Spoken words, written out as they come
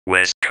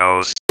West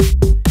Coast.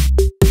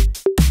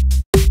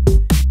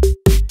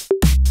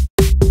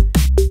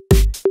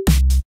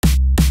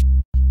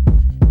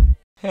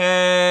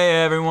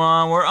 Hey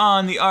everyone, we're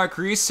on the Arc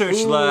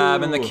Research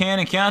Lab and the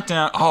Canon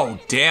Countdown. Oh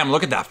damn,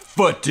 look at that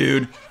foot,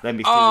 dude. Let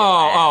me see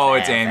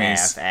It's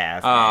Amy's.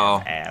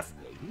 Ass.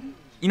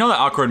 You know that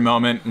awkward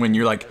moment when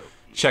you're like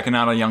checking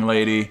out a young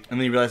lady And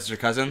then you realize it's your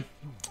cousin?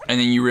 and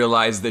then you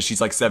realize that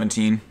she's like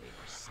 17?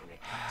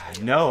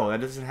 No,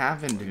 that doesn't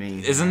happen to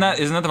me. Isn't that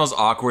the most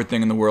awkward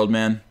thing in the world,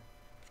 man?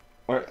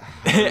 Or,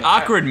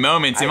 Awkward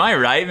moments, am I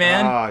right,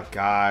 man? oh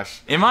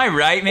gosh. Am I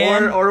right,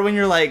 man? Or when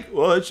you're like,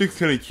 well, that chick's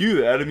kind of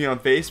cute, added me on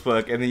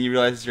Facebook, and then you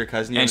realize it's your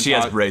cousin. And she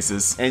has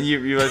braces. And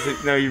you realize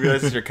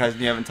it's your cousin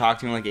you haven't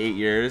talked to in like 8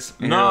 years.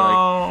 And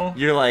No.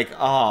 You're like,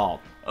 oh,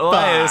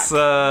 Elias,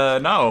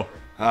 fuck. no.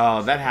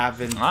 Oh, that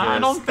happened. I Chris.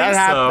 don't think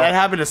that so. That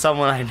happened to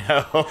someone I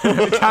know.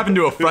 It happened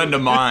to a friend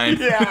of mine.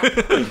 Yeah.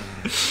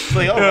 It's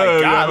like, oh my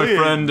I god, have a look at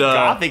friend,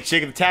 gothic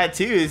chick with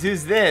tattoos.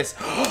 Who's this?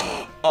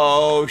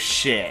 Oh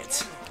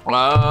shit.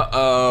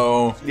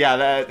 Uh-oh.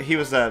 Yeah, he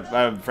was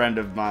a friend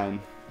of mine.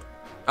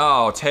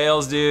 Oh,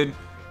 Tails, dude.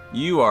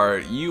 You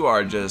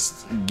are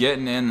just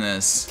getting in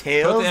this.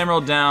 Tails? Put the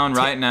emerald down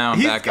right now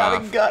and He's back got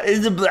off. a gun.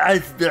 It's a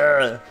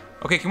blaster.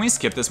 Okay, can we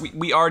skip this?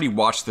 We already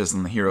watched this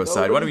on the hero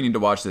side. Why do we need to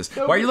watch this?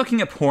 Why are you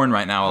looking at porn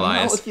right now, I'm not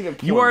Elias? looking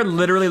at You porn. are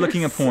literally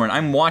looking at porn.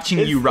 I'm watching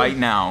you right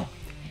now.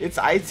 It's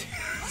iTunes.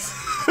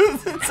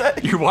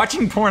 You're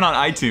watching porn on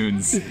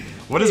iTunes.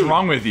 What is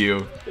wrong with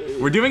you?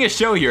 We're doing a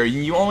show here.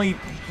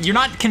 You're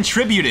not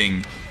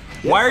contributing.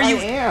 Why are I you?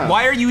 am.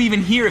 Why are you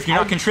even here if you're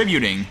not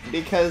contributing?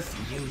 Because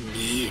you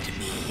need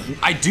me.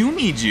 I do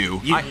need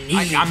you.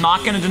 need I'm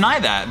not going to deny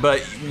that,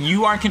 but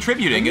you aren't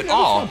contributing at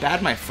all. How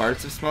bad my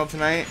farts have smelled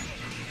tonight?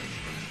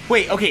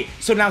 Wait, okay,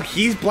 so now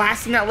he's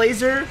blasting that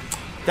laser?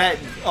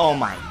 Oh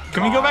my god.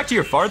 Can we go back to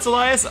your farts,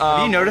 Elias?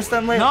 Have you noticed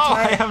them lately? No,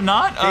 I have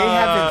not. They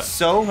have been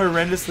so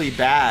horrendously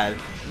bad.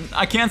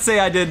 I can't say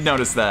I did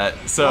notice that.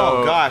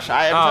 So. Oh gosh,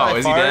 every time I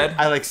is fart, he dead?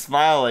 I like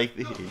smile like,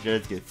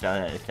 just get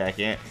started in a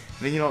second. And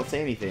then you don't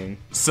say anything.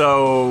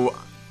 So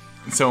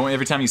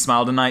every time you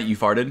smile tonight, you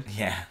farted?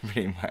 Yeah,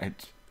 pretty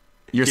much.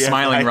 You're Yeah,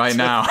 smiling I right just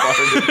now.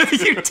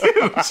 You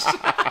douche.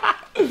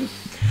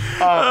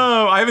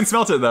 Oh, I haven't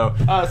smelt it though.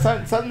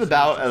 Something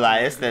about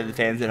Elias that the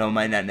fans at home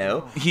might not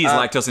know. He's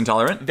lactose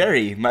intolerant.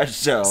 Very much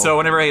so. So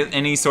whenever I eat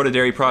any sort of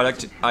dairy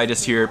product, I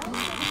just hear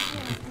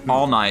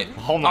all night,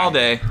 All night. all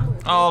day,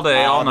 all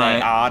day, all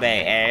night. all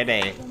day, every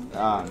day.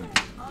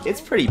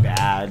 It's pretty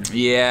bad.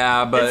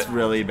 Yeah, but It's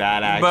really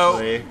bad,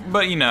 actually.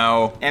 but you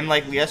know, And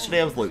like yesterday,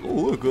 I was like,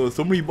 "Oh look,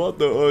 somebody bought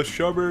the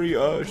strawberry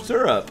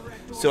syrup."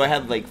 So I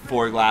had like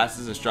 4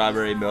 glasses of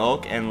strawberry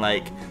milk, and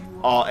like,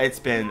 it's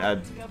been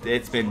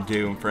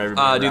doomed for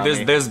everybody. dude, around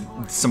me. there's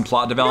some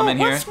plot development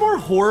here. What's more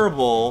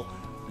horrible?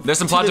 There's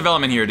some plot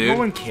development here, No dude.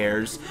 one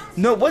cares.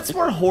 No, what's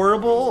more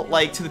horrible,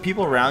 like to the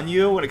people around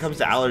you when it comes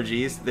to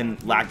allergies than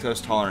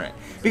lactose tolerant?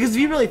 Because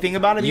if you really think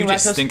about it, You being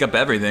just lactose- stink up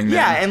everything, man.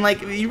 Yeah, and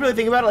like you really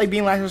think about it, like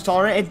being lactose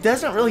tolerant, it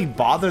doesn't really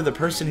bother the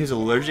person who's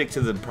allergic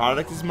to the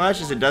product as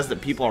much as it does the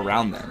people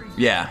around them.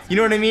 Yeah. You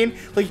know what I mean?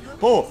 Like,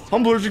 oh,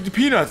 I'm allergic to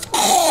peanuts.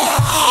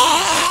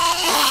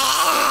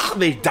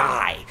 They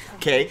die.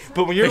 Okay,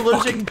 but when you're They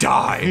allergic, fucking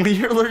die. When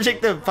you're allergic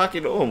to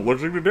fucking, I'm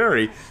allergic to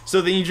dairy.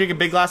 So then you drink a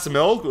big glass of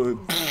milk, and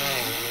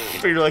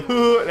you're like,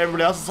 and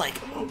everybody else is like,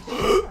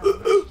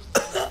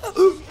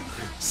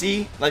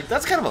 see, like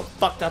that's kind of a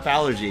fucked up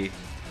allergy.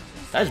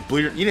 That just blew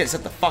your. You didn't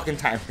set the fucking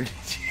timer, did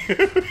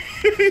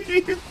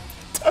you?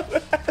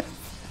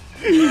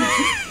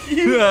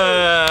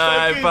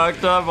 I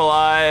fucked up, You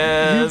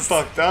Elias.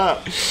 fucked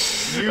up. You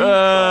fucked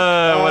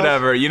up.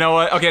 Whatever. You know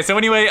what? Okay, so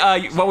anyway,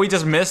 what you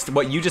just missed,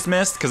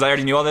 because I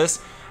already knew all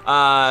this.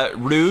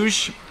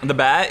 Rouge, the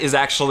Bat, is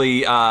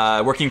actually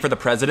working for the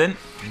president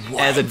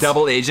as a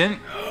double agent.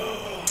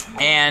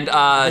 And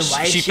why is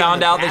she she found in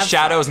the out that bathtub?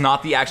 Shadow is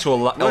not the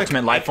actual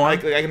ultimate life form. I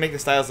can make the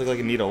styles look like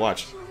a needle.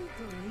 Watch.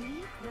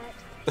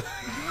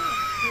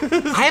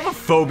 I have a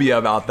phobia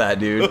about that,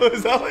 dude.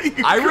 Is that what you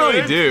I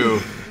really cringe? do.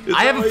 Is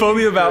I that have a why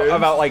phobia you cringe?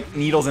 about like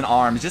needles and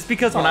arms, just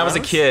because when I was a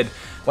Arms? kid,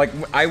 like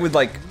I would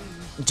I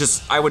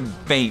would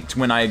faint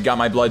when I got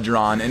my blood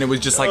drawn, and it was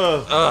just like,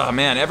 Ugh.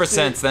 man. Ever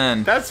since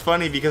then, That's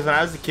funny because when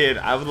I was a kid,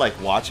 I would like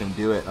watch him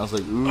do it. And I was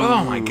like, ooh.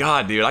 oh my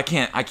god, dude, I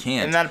can't.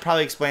 And that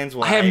probably explains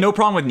why I have no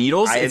problem with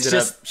needles. I It's ended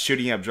just up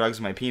shooting up drugs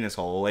in my penis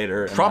hole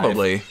later. in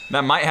probably life.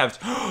 that might have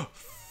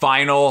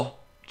final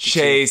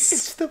chase.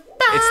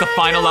 It's the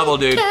final level,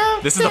 dude.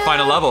 This is the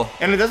final level.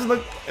 And it doesn't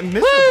look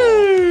miserable.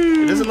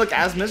 Woo! It doesn't look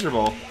as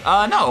miserable.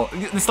 No,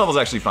 this level's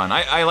actually fun.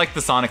 I like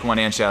the Sonic one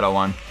and Shadow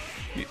one.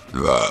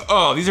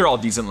 Oh, these are all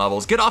decent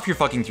levels. Get off your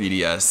fucking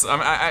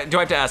 3DS. Do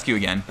I have to ask you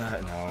again?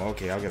 No,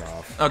 okay, I'll get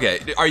off. Okay,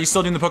 are you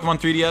still doing the Pokemon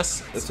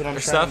 3DS? That's what I'm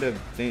stuff? trying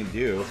to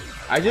do.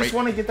 I just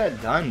want to get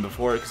that done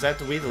before, because I have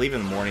to leave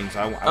in the morning. So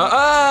I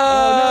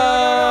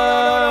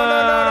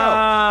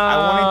I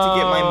wanted to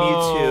get my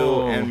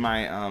Mewtwo and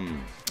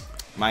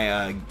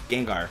my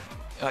Gengar.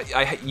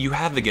 You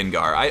have the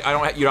Gengar. I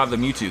don't. You don't have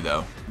the Mewtwo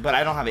though. But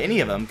I don't have any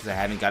of them because I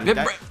haven't got it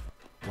done.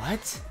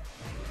 What?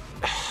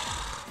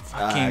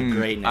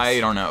 greatness. I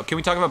don't know. Can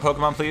we talk about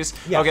Pokemon, please?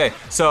 Yeah. Okay.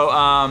 So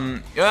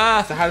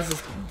So how does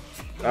this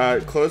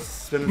close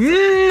spin?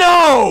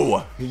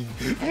 no,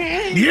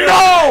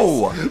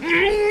 no.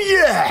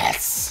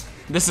 Yes.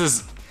 This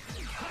is.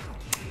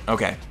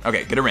 Okay.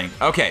 Okay. Get a ring.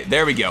 Okay.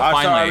 There we go. So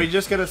Finally. are we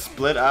just gonna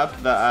split up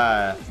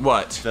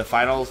What? the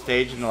final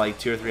stage into like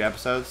 2 or 3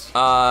 episodes? It's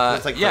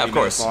like Yeah, 30 of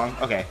course.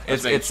 minutes long? Okay.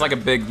 It's like a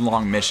big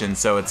long mission,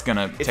 so it's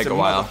gonna it's take a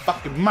while.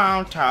 Motherfucking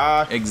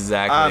montage.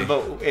 Exactly.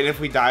 And if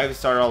we die, we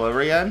start all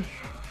over again.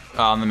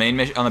 On the main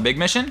mission, on the big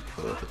mission.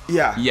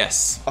 Yeah.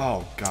 Yes.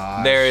 Oh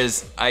god. There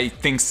is. I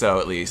think so,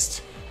 at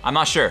least. I'm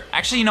not sure.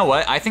 Actually, you know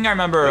what? I think I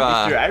remember.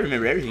 I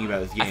remember everything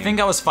about this game. I think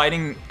I was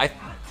fighting.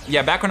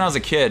 Yeah, back when I was a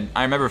kid,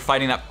 I remember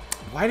fighting that.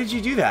 Why did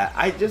you do that?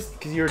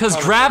 Because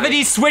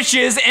gravity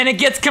switches and it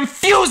gets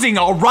confusing.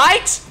 All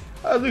right.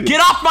 Oh, look,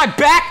 Get off my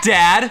back,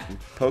 Dad.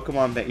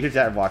 Pokemon Bank. Your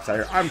dad walks out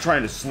here. I'm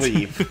trying to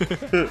sleep.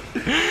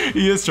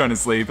 He is trying to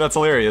sleep. That's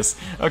hilarious.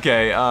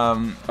 Okay.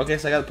 Okay,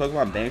 so I got the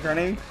Pokemon Bank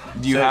running.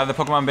 Do you have the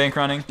Pokemon Bank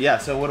running? Yeah.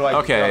 So what do I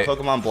Okay. do?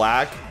 Pokemon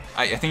Black.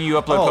 I think you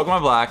upload Oh.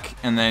 Pokemon Black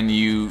and then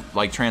you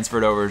like transfer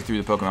it over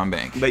through the Pokemon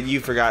Bank. But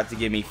you forgot to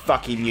give me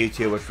fucking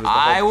Mewtwo, which was the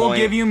whole I will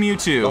point. give you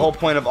Mewtwo. The whole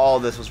point of all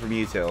of this was for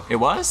Mewtwo. It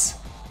was?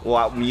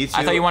 Well, Mewtwo.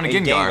 I thought you wanted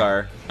and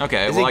Gengar.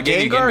 Okay, Is well it I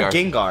gave you Gengar Gengar. or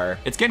Gengar?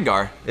 It's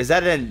Gengar. Is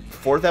that in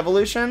 4th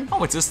evolution?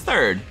 Oh, it's his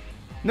third.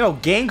 No,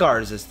 Gengar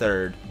is his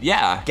 3rd.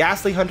 Yeah.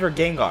 Ghastly Hunter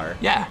Gengar.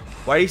 Yeah.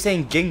 Why are you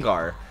saying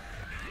Gengar?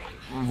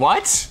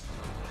 What?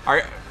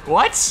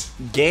 What?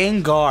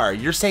 Gengar.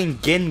 You're saying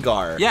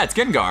Gengar. Yeah, it's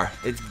Gengar.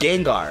 It's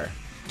Gengar.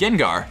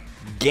 Gengar.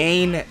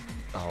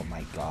 Oh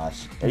my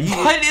gosh. Are you?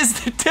 What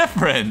is the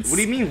difference? What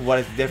do you mean? What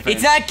is different?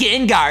 It's not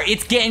Gengar.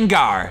 It's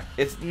Gengar.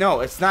 It's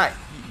not.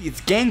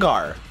 It's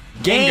Gengar.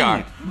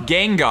 Gengar.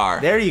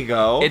 Gengar. There you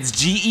go. It's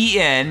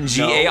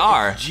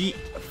Gengar.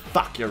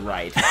 Fuck, you're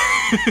right.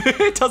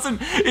 It doesn't.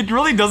 It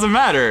really doesn't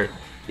matter.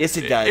 Yes,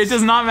 it does. It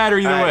does not matter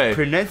either way.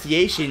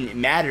 Pronunciation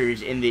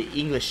matters in the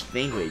English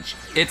language.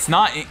 It's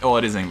not. Well,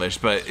 it is English,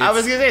 but it's, I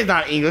was gonna say it's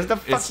not English. The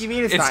fuck you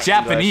mean it's not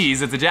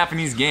Japanese. English? It's a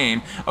Japanese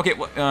game. Okay.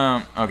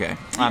 Okay.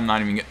 I'm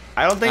not even.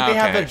 I don't think they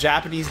have Okay. the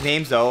Japanese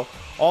names though.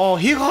 Oh,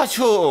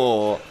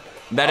 Hikachu.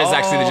 That is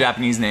actually the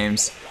Japanese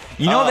names.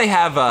 You know they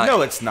have.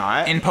 No, it's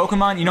not. In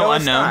Pokemon, you know no,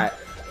 Unknown. It's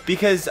not.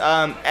 Because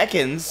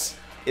Ekans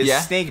is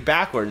Yeah? snake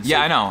backwards.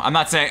 Yeah, I know. I'm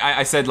not saying.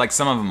 I said like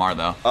some of them are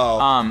though.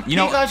 Oh. You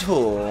know.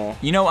 Pikachu.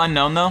 You know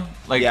Unknown though.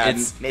 Like Yeah,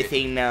 it's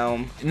Missing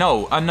Gnome.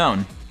 no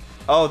Unknown.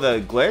 Oh, the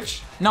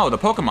glitch? No, the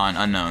Pokemon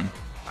Unknown.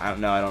 I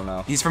don't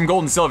know. He's from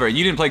Gold and Silver.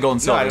 You didn't play Gold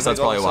and No, I Silver, didn't so that's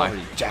play probably Gold and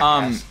why. Silver,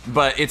 you jackass.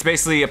 But it's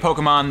basically a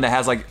Pokemon that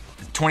has like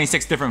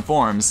 26 different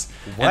forms,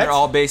 and What? they're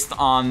all based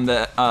on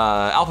the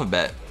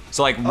alphabet.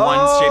 So like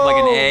one's shaped like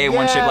an A,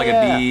 one's shaped like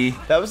a B.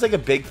 That was like a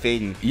big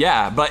thing.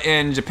 Yeah, but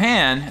in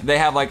Japan they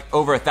have like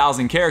over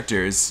 1,000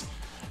 characters,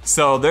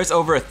 so there's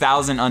over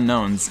 1,000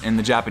 unknowns in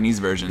the Japanese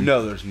version.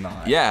 No, there's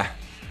not. Yeah,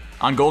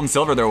 on Gold and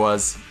Silver there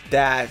was.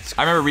 That's.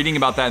 I remember reading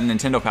about that in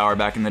Nintendo Power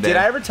back in the day. Did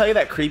I ever tell you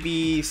that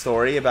creepy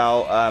story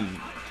about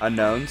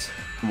unknowns?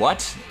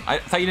 What? I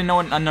thought you didn't know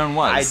what an unknown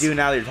was. I do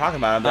now that you're talking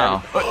about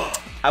him. Oh.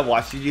 I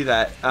watched you do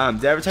that. Did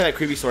I ever tell you that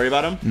creepy story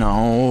about him?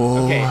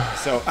 No. Okay,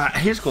 so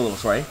here's a cool little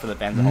story for the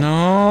fans at home.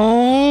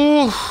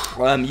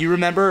 No. You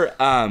remember?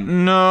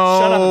 No.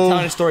 Shut up! I'm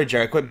telling a story,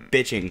 Jared. Quit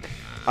bitching.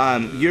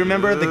 You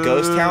remember the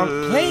ghost town?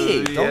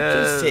 Play. Don't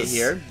just sit Yes.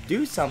 here.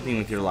 Do something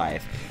with your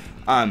life.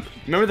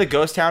 Remember the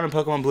ghost town in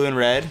Pokemon Blue and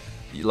Red?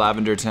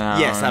 Lavender Town.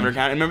 Yes, Lavender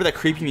Town. And remember that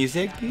creepy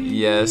music?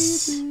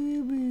 Yes.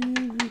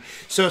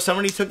 So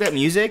somebody took that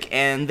music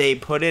and they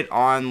put it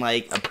on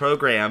like a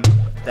program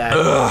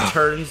that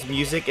turns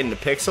music into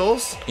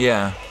pixels.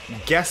 Yeah.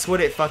 Guess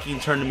what it fucking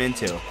turned them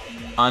into?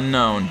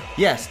 Unknown.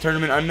 Yes,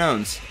 Tournament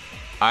Unknowns.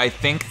 I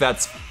think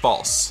that's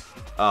false.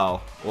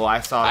 Oh, well, I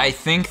saw it. I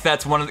think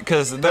that's one of the,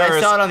 because But I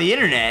there's. saw it on the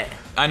internet.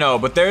 I know,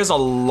 but there's a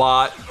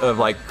lot of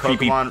like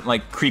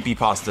Pokemon- creepy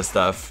pasta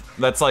stuff.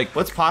 That's like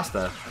What's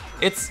pasta?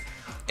 it's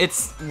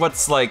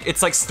what's like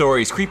it's like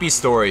stories, creepy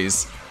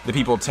stories that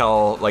people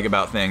tell like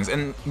about things.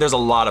 And there's a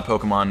lot of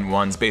Pokemon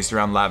ones based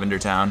around Lavender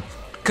Town.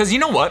 Cause you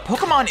know what?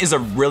 Pokemon is a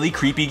really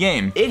creepy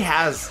game. It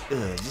has.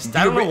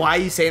 I don't know why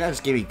you say that.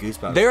 Just gave me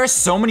goosebumps. There are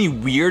so many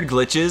weird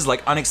glitches,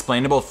 like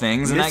unexplainable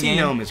things in that Missing game.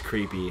 Gnome is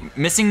creepy.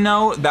 Missing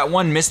No, that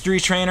one mystery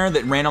trainer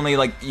that randomly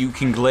like you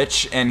can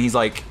glitch and he's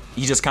like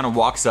he just kind of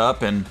walks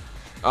up and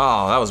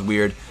oh that was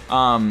weird.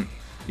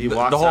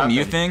 The whole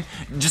Mew thing.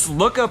 Just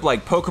look up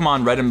like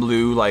Pokemon Red and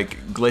Blue like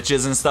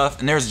glitches and stuff,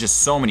 and there's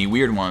just so many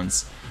weird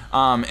ones.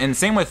 And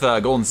same with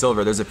Gold and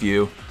Silver, there's a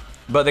few,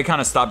 but they kind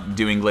of stopped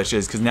doing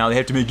glitches because now they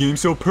have to make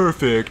games so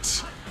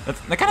perfect.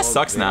 That kind of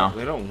sucks now.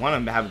 They don't want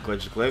them to have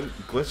glitches.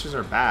 Glitches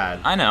are bad.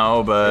 I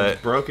know, but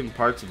It's broken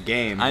parts of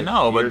games. I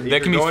know, but If they you're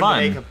can be going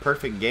fun. to make a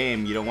perfect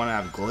game, you don't want to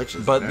have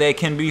glitches. but in they it.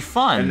 can be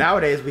fun. And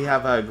nowadays we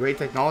have great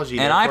technology.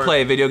 And I therefore-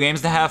 play video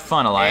games to have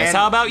fun, Elias. and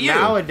How about you?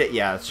 Nowadays,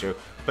 yeah, that's true.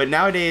 But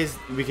nowadays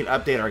we can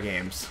update our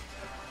games.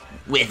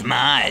 With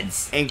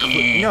mods.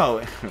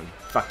 No,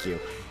 fuck you.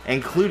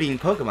 including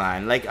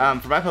Pokemon. Like,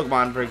 for my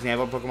Pokemon, for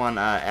example, Pokemon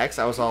X,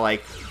 I was all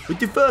like, what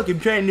the fuck? I'm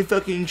trying to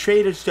fucking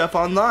trade stuff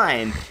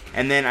online.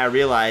 And then I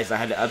realized I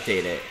had to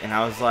update it. And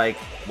I was like,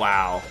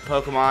 wow,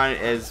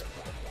 Pokemon is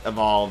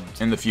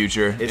evolved. In the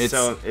future. It's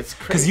crazy.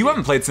 Because you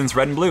haven't played since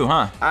Red and Blue,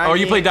 huh? I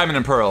You mean, played Diamond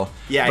and Pearl.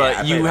 Yeah, but yeah,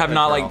 I you played have Diamond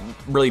not and like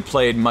Pearl. really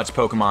played much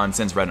Pokemon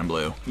since Red and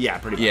Blue. Yeah,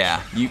 pretty much.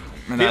 Yeah,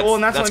 And that's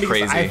that's only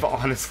because crazy. I've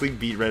honestly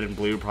beat Red and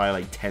Blue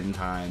probably like 10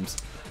 times.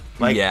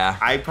 Like, yeah,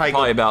 I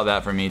probably about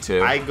that for me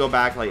too. I go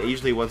back, like,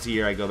 usually once a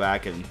year I go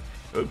back and,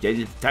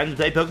 okay, time to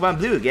play Pokemon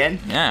Blue again.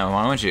 Yeah,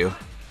 why don't you?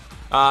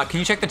 Can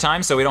you check the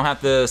time so we don't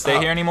have to stay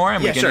here anymore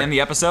and yeah, we can sure. end the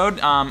episode?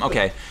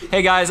 Okay.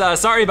 Hey guys,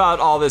 sorry about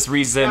all this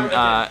recent.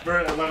 We're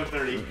at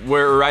 11:30.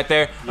 We're right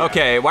there.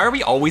 Okay, why are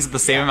we always at the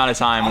same amount of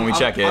time when we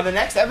check On the it?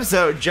 next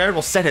episode, Jared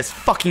will set his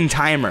fucking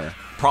timer.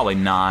 Probably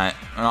not.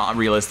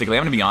 Realistically,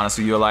 I'm gonna be honest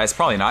with you, Elias.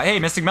 Probably not. Hey,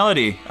 Mystic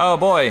Melody. Oh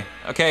boy.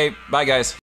 Okay, bye guys.